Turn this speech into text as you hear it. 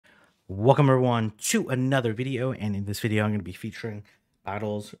Welcome everyone to another video, and in this video I'm going to be featuring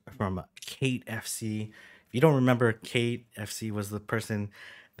battles from Katefc. If you don't remember, Katefc was the person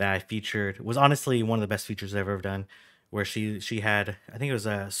that I featured. It was honestly one of the best features I've ever done, where she had, I think it was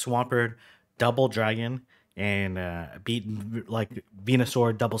a Swampert double dragon and beat like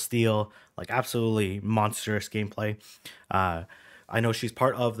Venusaur double steel, like absolutely monstrous gameplay. I know she's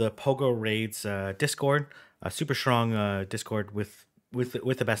part of the Pogo Raids Discord, a super strong Discord with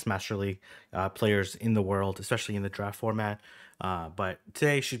the best Master League players in the world, especially in the draft format. But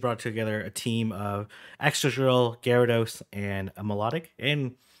today she's brought together a team of Excadrill, Gyarados, and a Melodic.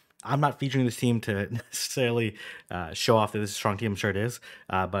 And I'm not featuring this team to necessarily show off that this is a strong team. I'm sure it is,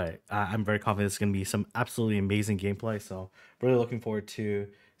 but I'm very confident it's going to be some absolutely amazing gameplay. So really looking forward to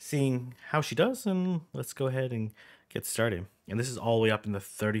seeing how she does. And let's go ahead and get started. And this is all the way up in the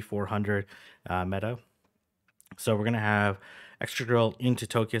 3400 meta. So we're going to have Excadrill into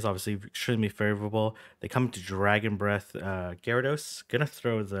Tokias, obviously extremely favorable. They come to Dragon Breath Gyarados. Going to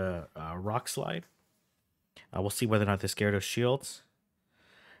throw the Rock Slide. We'll see whether or not this Gyarados shields.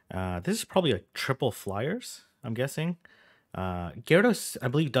 This is probably a triple flyers, I'm guessing. Gyarados, I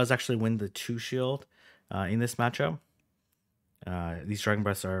believe, does actually win the 2 shield in this matchup. These Dragon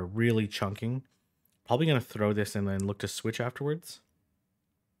Breaths are really chunking. Probably going to throw this and then look to switch afterwards.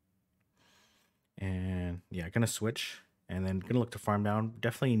 And yeah, gonna switch and then gonna look to farm down.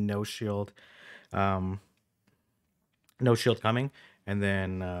 Definitely no shield, no shield coming. And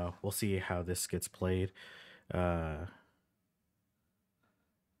then we'll see how this gets played. Should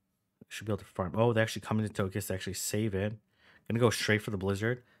be able to farm. Oh, they actually come into Tokias to actually save it. Gonna go straight for the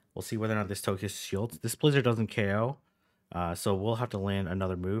Blizzard. We'll see whether or not this Tokias shields. This Blizzard doesn't KO, so we'll have to land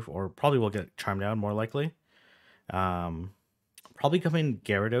another move, or probably we'll get Charm Down more likely. Probably come in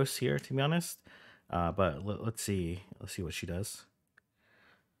Gyarados here, to be honest. But let's see. Let's see what she does.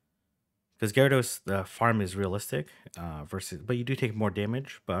 Because Gyarados, the farm is realistic, but you do take more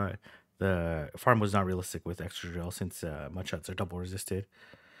damage. But the farm was not realistic with Excadrill since Mudshots are double resisted.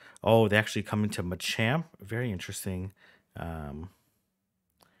 Oh, they actually come into Machamp. Very interesting. Very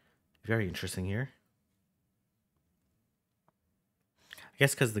interesting here. I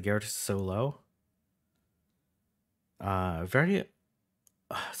guess because the Gyarados is so low.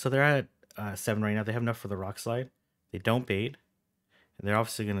 So they're at 7 right now. They have enough for the Rock Slide. They don't bait. And they're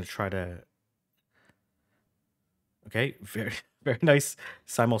obviously going to try to... Okay, very nice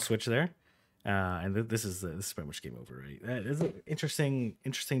simul switch there. And this is pretty much game over, right? That is an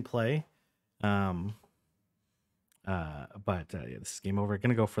interesting play. But yeah, this is game over. Going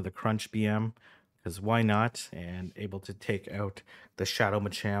to go for the Crunch BM, because why not? And able to take out the Shadow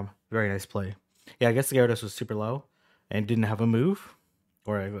Machamp. Very nice play. Yeah, I guess the Gyarados was super low and didn't have a move.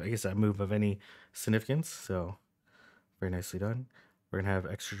 Or I guess a move of any significance. So very nicely done. We're gonna have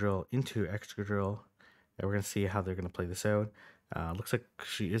Excadrill into Excadrill, and we're gonna see how they're gonna play this out. Looks like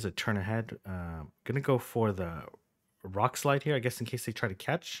she is a turn ahead. Gonna go for the Rock Slide here, I guess, in case they try to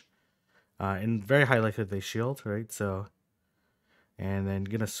catch. And very high likelihood they shield, right? So, and then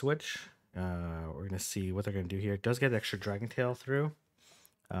gonna switch. We're gonna see what they're gonna do here. It does get extra Dragon Tail through.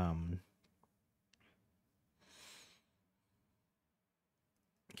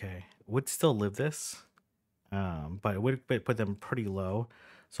 Okay, would still live this, but it would put them pretty low.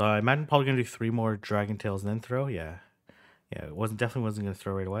 So I imagine probably gonna do 3 more Dragon Tails and then throw. Yeah, it definitely wasn't gonna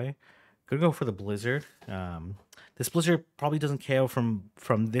throw right away. Gonna go for the Blizzard. This Blizzard probably doesn't KO from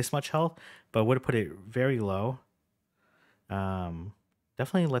this much health, but would have put it very low.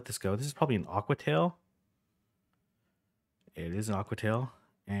 Definitely let this go. This is probably an Aqua Tail. It is an Aqua Tail,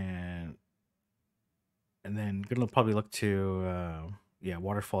 and then gonna probably look to yeah,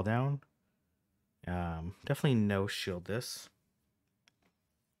 Waterfall down. Definitely no shield this.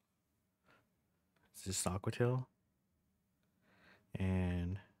 It's just Aqua Tail.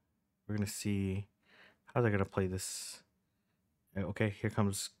 And we're gonna see how they're gonna play this. Okay, here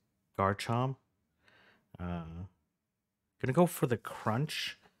comes Garchomp. Gonna go for the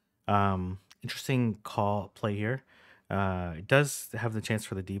Crunch. Interesting play here. It does have the chance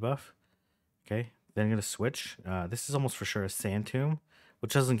for the debuff. Okay, then I'm gonna switch. This is almost for sure a Sand Tomb,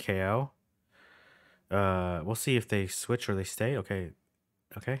 which doesn't KO. We'll see if they switch or they stay. Okay.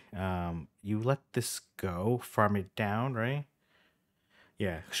 You let this go, farm it down, right?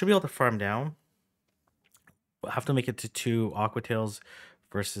 Yeah, should be able to farm down. We'll have to make it to 2 Aqua Tails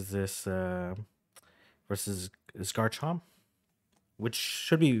versus this Garchomp, which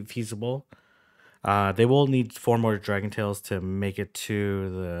should be feasible. They will need 4 more Dragon Tails to make it to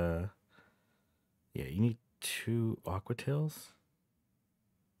the... Yeah, you need 2 Aqua Tails.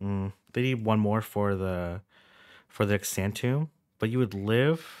 They need 1 more for the Xantum, but you would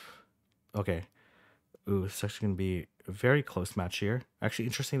live Okay. Ooh, it's actually going to be a very close match here. Actually,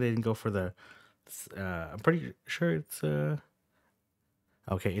 interesting they didn't go for the... I'm pretty sure it's...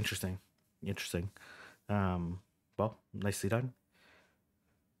 Okay, interesting. Interesting. Well, nicely done.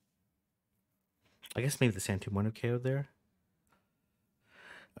 I guess maybe the Santu would have KO'd there.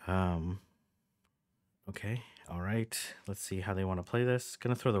 Um, okay, all right. Let's see how they want to play this.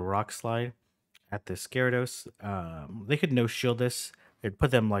 Gonna throw the Rock Slide at this Gyarados. They could no shield this. It'd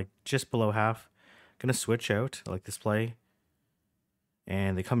put them like just below half. Gonna switch out like this play.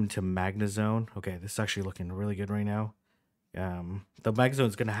 And they come into Magnezone. Okay, this is actually looking really good right now. The Magnezone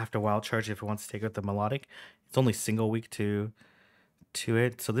is gonna have to Wild Charge if it wants to take out the Melodic. It's only single weak to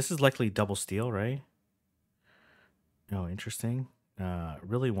it, so this is likely double steal, right? Oh, interesting.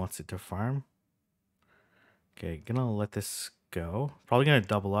 Really wants it to farm. Okay, gonna let this go. Probably gonna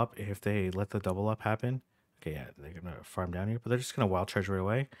double up if they let the double up happen. Okay, yeah, they're gonna farm down here, but they're just gonna Wild Charge right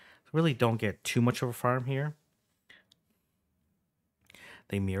away. So really don't get too much of a farm here.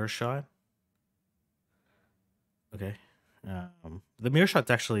 They Mirror Shot. Okay. The Mirror Shot's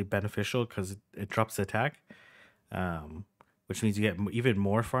actually beneficial because it drops the attack, which means you get even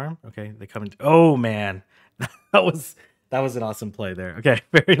more farm. Okay, they come in. Oh man, that was an awesome play there. Okay,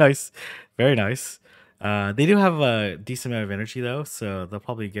 very nice, very nice. They do have a decent amount of energy though, so they'll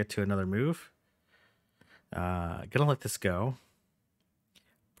probably get to another move. Gonna let this go.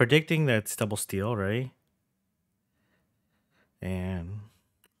 Predicting that it's double steal, right?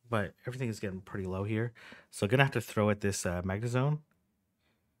 But everything is getting pretty low here, so gonna have to throw at this Magnezone.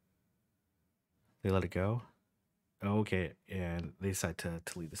 They let it go. Okay, and they decide to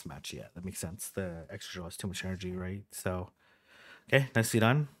lead this match. Yeah, that makes sense. The extra draw has too much energy, right? So, okay, nicely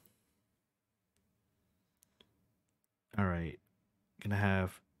done. All right, gonna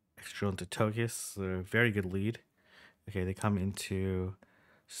have extra draw into Togekiss. A very good lead. Okay, they come into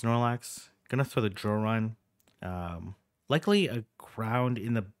Snorlax. Gonna throw the draw run. Likely a ground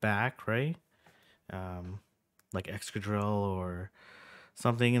in the back, right? Like Excadrill or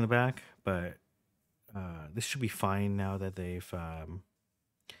something in the back, but this should be fine now that they've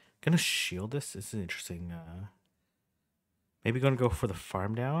gonna shield this. This is interesting. Maybe gonna go for the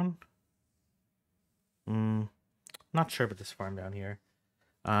farm down. Not sure about this farm down here.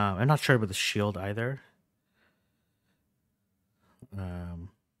 I'm not sure about the shield either.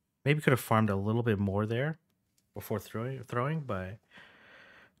 Maybe could have farmed a little bit more there before throwing, but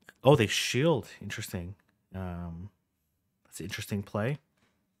oh, they shield. Interesting. That's an interesting play.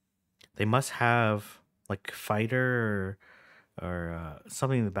 They must have like fighter or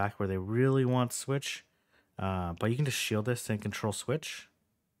something in the back where they really want switch. But you can just shield this and control switch.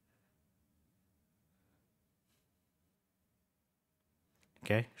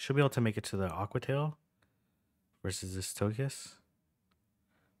 Okay, should be able to make it to the Aqua Tail versus this Togekiss.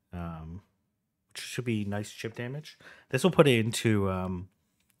 Which should be nice chip damage. This will put it into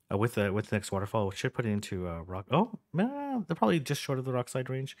with the next waterfall, which should put it into rock. Oh, they're probably just short of the rock slide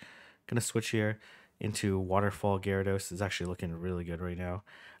range. Gonna switch here into waterfall. Gyarados is actually looking really good right now.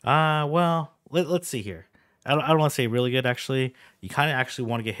 Well, let's see here. I don't want to say really good actually. You kind of actually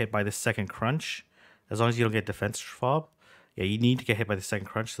want to get hit by the second crunch, as long as you don't get defense fob. Yeah, you need to get hit by the second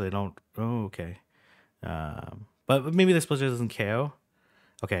crunch so they don't. Oh, okay. But maybe this Blizzard doesn't KO.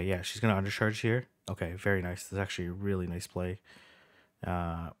 Okay, yeah, she's gonna undercharge here. Okay, very nice. This is actually a really nice play.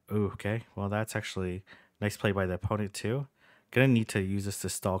 Okay. Well, that's actually nice play by the opponent too. Gonna need to use this to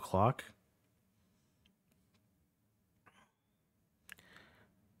stall clock.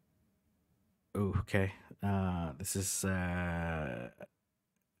 Okay. This is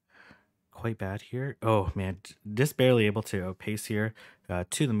quite bad here. Oh man, just barely able to outpace here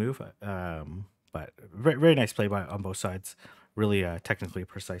to the move. But very nice play on both sides. Really technically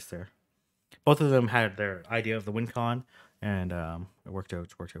precise there. Both of them had their idea of the win con, and it worked out.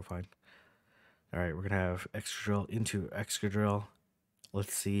 It worked out fine. All right, we're gonna have Excadrill into Excadrill.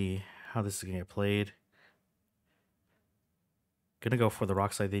 Let's see how this is gonna get played. Gonna go for the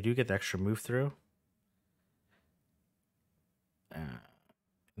rock slide. They do get the extra move through. And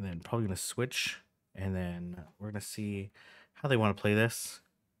then probably gonna switch, and then we're gonna see how they want to play this.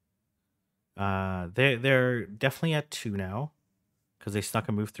 They're definitely at 2 now because they snuck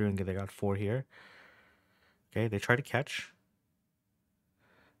a move through and they got 4 here. Okay, they try to catch.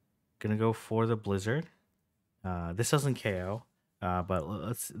 Gonna go for the Blizzard. This doesn't KO,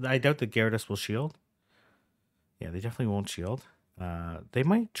 but I doubt the Gyarados will shield. Yeah, they definitely won't shield. They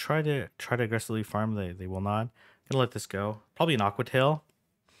might try to aggressively farm. They will not. Gonna let this go. Probably an Aqua Tail.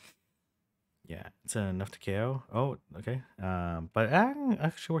 Yeah, it's enough to KO. Oh, okay. But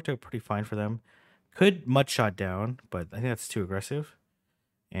actually worked out pretty fine for them. Could Mud Shot down, but I think that's too aggressive.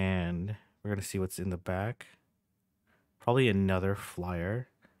 And we're gonna see what's in the back. Probably another flyer,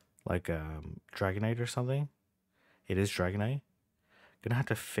 like Dragonite or something. It is Dragonite. Gonna have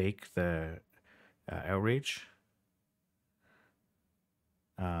to fake the Outrage.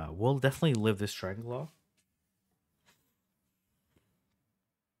 We'll definitely live this Dragon Claw.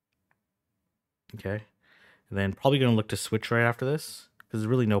 Okay. And then probably gonna look to switch right after this, because there's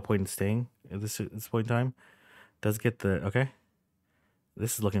really no point in staying at this point in time. Does get the okay.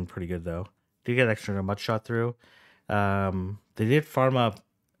 This is looking pretty good though. Did get extra mud shot through. They did farm up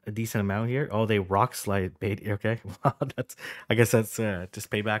a decent amount here. Oh, they rock slide bait. Okay, wow, that's I guess that's just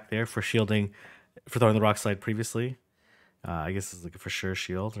payback there for shielding, for throwing the rock slide previously. I guess it's like a for sure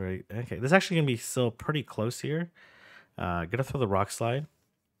shield, right? Okay, this is actually gonna be still pretty close here. Gonna throw the rock slide.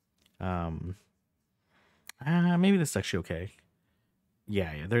 Maybe this is actually okay.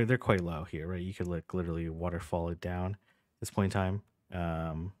 Yeah, they're quite low here, right? You could like literally waterfall it down at this point in time.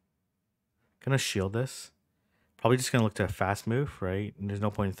 Gonna shield this. Probably just gonna look to a fast move, right? And there's no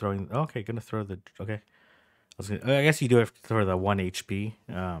point in throwing. Oh, okay, gonna throw the okay. I guess you do have to throw the 1 HP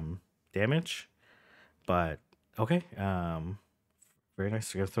damage, but okay. Very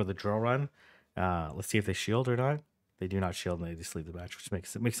nice. We're gonna throw the drill run. Let's see if they shield or not. They do not shield, and they just leave the match, which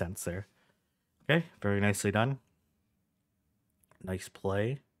makes sense there. Okay, very nicely done. Nice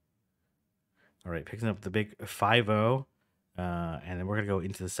play. All right, picking up the big 5-0. And then we're going to go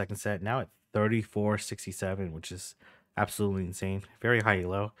into the second set now at 34-67, which is absolutely insane. Very high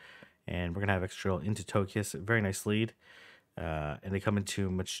elo. And we're going to have extra into Tokias. Very nice lead. And they come into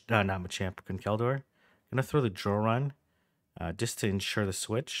not Machamp, Conkeldor. Going to throw the draw run just to ensure the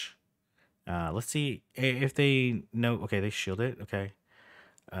switch. Let's see if they know. Okay, they shield it. Okay.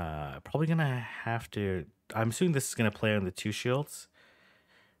 Probably going to have to. I'm assuming this is going to play on the 2 shields.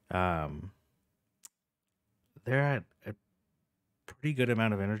 They're at a pretty good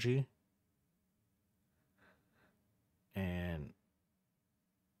amount of energy. And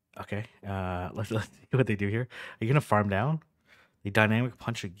okay, let's see what they do here. Are you gonna farm down? They dynamic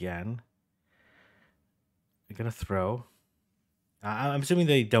punch again. They're gonna throw. I'm assuming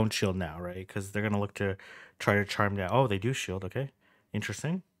they don't shield now, right? Because they're gonna look to try to charm down. Oh, they do shield. Okay,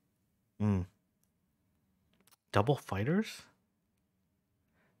 interesting. Double fighters.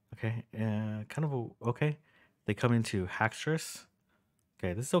 Okay, kind of okay. They come into Haxorus.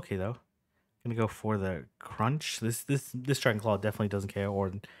 Okay, this is okay though. Gonna go for the crunch. This Dragon Claw definitely doesn't KO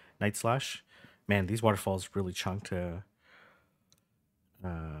or Night Slash. Man, these waterfalls really chunked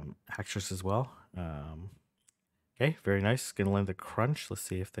Haxorus as well. Okay, very nice. Gonna land the crunch. Let's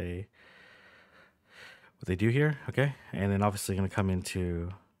see if they what they do here. Okay, and then obviously gonna come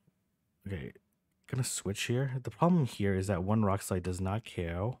into. Okay, gonna switch here. The problem here is that one Rock Slide does not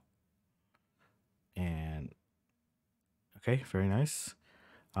KO. And okay, very nice.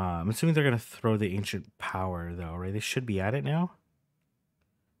 I'm assuming they're gonna throw the Ancient Power though, right? They should be at it now.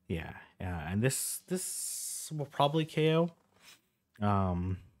 Yeah, and this will probably KO.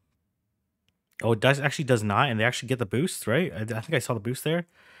 Oh, it does not, and they actually get the boost, right? I think I saw the boost there.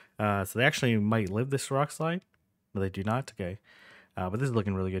 So they actually might live this Rock Slide, but they do not. Okay, but this is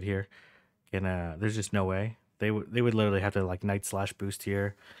looking really good here. And there's just no way they would literally have to like Night Slash boost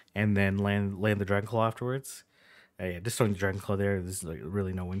here, and then land the Dragon Claw afterwards. Yeah, just throwing the Dragon Claw there. There's like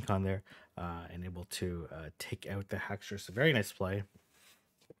really no win con there, and able to take out the Haxorus. A very nice play.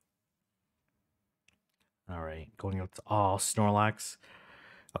 All right, going out to all Snorlax.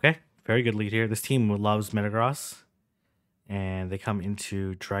 Okay, very good lead here. This team loves Metagross, and they come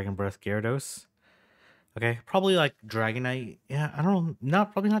into Dragon Breath Gyarados. Okay, probably like Dragonite. Yeah, I don't know.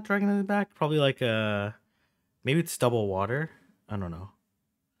 Probably not Dragonite back. Probably like maybe it's double water. I don't know.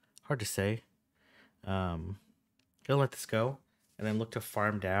 Hard to say. Gonna let this go, and then look to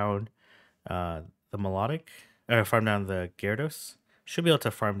farm down the Melodic, or farm down the Gyarados. Should be able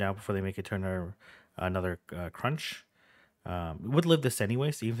to farm down before they make a turn or another Crunch. Would live this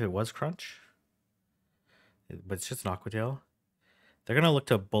anyways, even if it was Crunch. But it's just an Aqua Tail. They're gonna look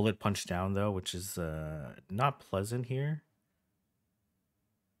to Bullet Punch down though, which is not pleasant here.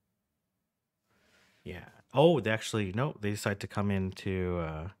 Yeah. Oh, they actually no. They decide to come into.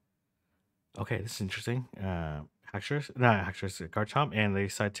 Okay, this is interesting. Haxorus, not Haxorus, Garchomp, and they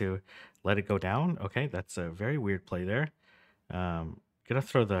decide to let it go down. Okay, that's a very weird play there. Gonna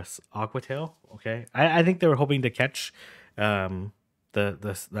throw the Aqua Tail. Okay, I think they were hoping to catch that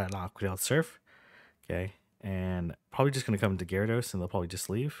Aqua Tail Surf. Okay, and probably just gonna come to Gyarados, and they'll probably just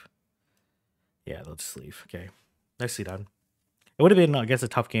leave. Yeah, they'll just leave. Okay, nicely done. It would have been, I guess, a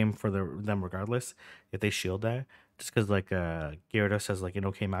tough game for them regardless if they shield that, just because like Gyarados has like an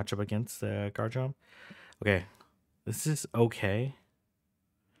okay matchup against Garchomp. Okay, this is okay.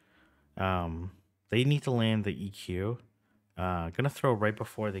 They need to land the EQ. Gonna throw right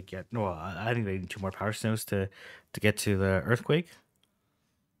before they get. No, I think they need 2 more power snows to get to the earthquake.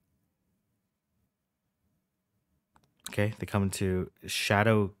 Okay, they come into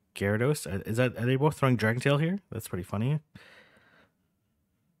Shadow Gyarados. Are they both throwing Dragon Tail here? That's pretty funny.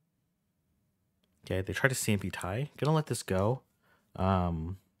 Okay, they try to CMP tie. Gonna let this go.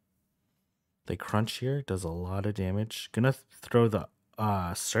 They crunch here. Does a lot of damage. Gonna throw the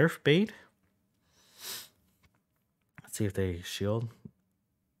Surf Bait. Let's see if they shield.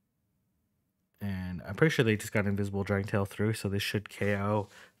 And I'm pretty sure they just got Invisible Dragon Tail through, so this should KO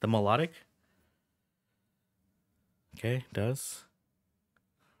the Melodic. Okay, does.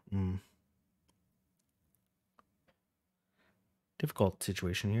 Difficult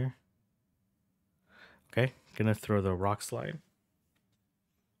situation here. Okay, gonna throw the Rock Slide.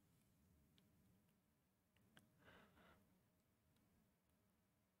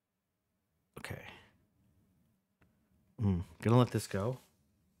 Okay. Gonna let this go.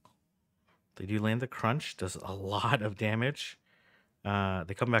 They do land the crunch. Does a lot of damage.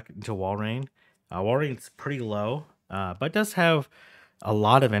 They come back into Wall Rain. Wall Rain's pretty low, but does have a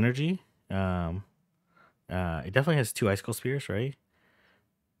lot of energy. It definitely has 2 Icicle Spears, right?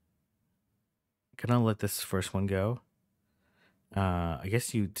 Gonna let this first one go. I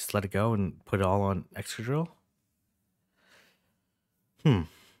guess you just let it go and put it all on Excadrill.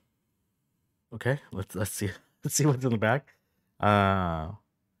 Okay, let's see. Let's see what's in the back. And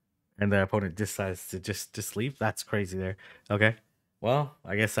the opponent decides to just leave. That's crazy there. Okay. Well,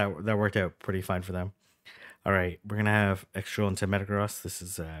 I guess that worked out pretty fine for them. All right, we're gonna have Excadrill into Metagross. This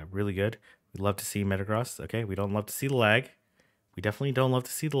is really good. We love to see Metagross. Okay, we don't love to see the lag. We definitely don't love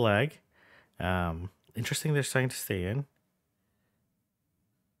to see the lag. Interesting, they're starting to stay in.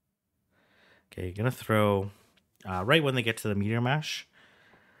 Okay, gonna throw right when they get to the Meteor Mash.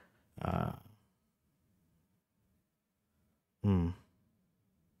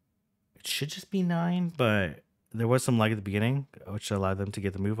 It should just be 9, but there was some lag at the beginning, which allowed them to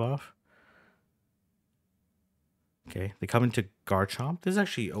get the move off. Okay, they come into Garchomp. This is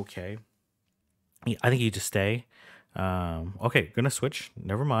actually okay. I think you just stay. Okay, gonna switch.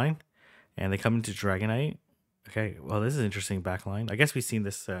 Never mind. And they come into Dragonite. Okay, well, this is an interesting backline. I guess we've seen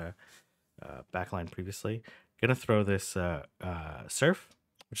this backline previously. Gonna throw this Surf,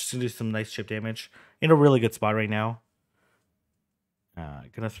 which is gonna do some nice chip damage. In a really good spot right now.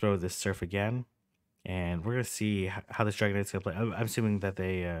 Gonna throw this Surf again. And we're gonna see how this Dragonite's gonna play. I'm assuming that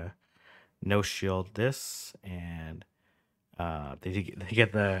they no shield this, and they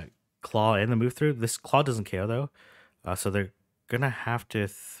get the Claw and the move through. This Claw doesn't KO though, so they're gonna have to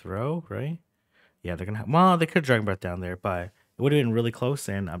throw, right? Yeah, they're gonna. Well, they could Dragon Breath down there, but it would have been really close.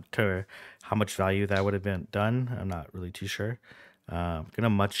 And I'm to how much value that would have been done. I'm not really too sure. Gonna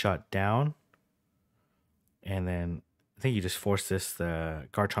Mud Shot down, and then I think you just force this the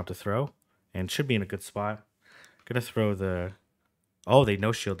Garchomp to throw, and should be in a good spot. Gonna throw the. Oh, they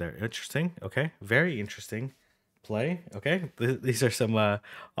no shield there. Interesting. Okay, very interesting play. Okay, these are some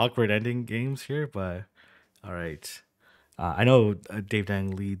awkward ending games here, but all right. I know Dave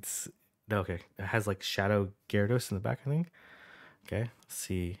Dang leads. Okay, it has like Shadow Gyarados in the back, I think. Okay, let's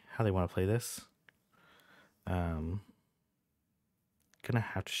see how they want to play this. Gonna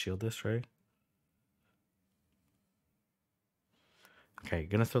have to shield this, right? Okay,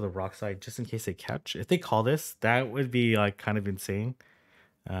 gonna throw the Rock Slide just in case they catch. If they call this, that would be like kind of insane.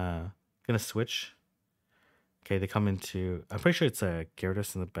 Gonna switch. Okay, they come into. I'm pretty sure it's a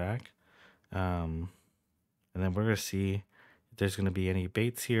Gyarados in the back. And then we're gonna see if there's gonna be any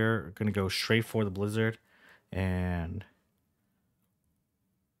baits here. We're gonna go straight for the Blizzard, and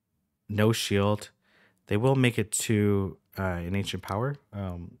no shield. They will make it to an Ancient Power,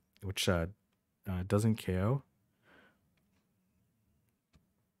 which doesn't KO.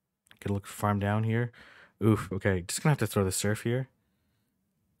 Could look farm down here. Oof. Okay, just gonna have to throw the Surf here.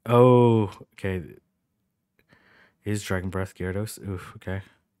 Oh, okay. Is Dragon Breath Gyarados? Oof. Okay.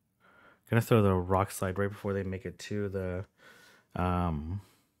 Gonna throw the Rock Slide right before they make it to the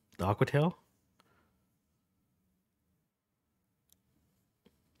Aqua Tail.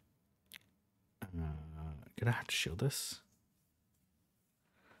 Gonna have to shield this.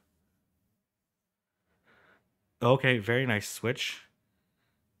 Okay, very nice switch.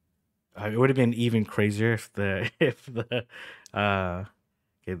 It would have been even crazier if the okay,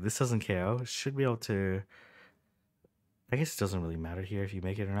 this doesn't KO. It should be able to. I guess it doesn't really matter here if you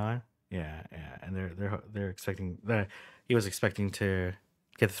make it or not. Yeah, yeah, and they're expecting he was expecting to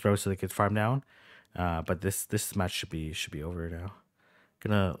get the throw so they could farm down, but this match should be over now.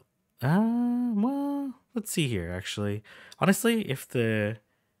 Gonna well, let's see here. Actually, honestly, if the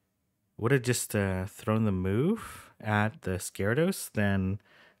would have just thrown the move at the Gyarados, then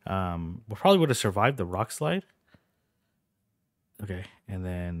we probably would have survived the Rock Slide. Okay, and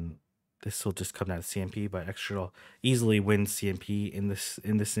then this will just come down to CMP, but Extra will easily win CMP in this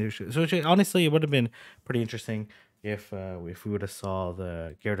situation. So honestly, it would have been pretty interesting if we would have saw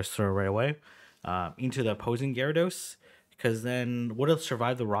the Gyarados throw right away into the opposing Gyarados, because then would have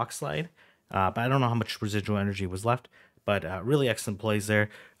survived the Rock Slide. But I don't know how much residual energy was left. But really excellent plays there.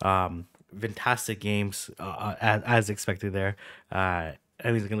 Fantastic games as expected there. I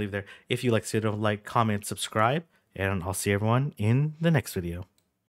was gonna leave there. If you like to, like, comment, subscribe, and I'll see everyone in the next video.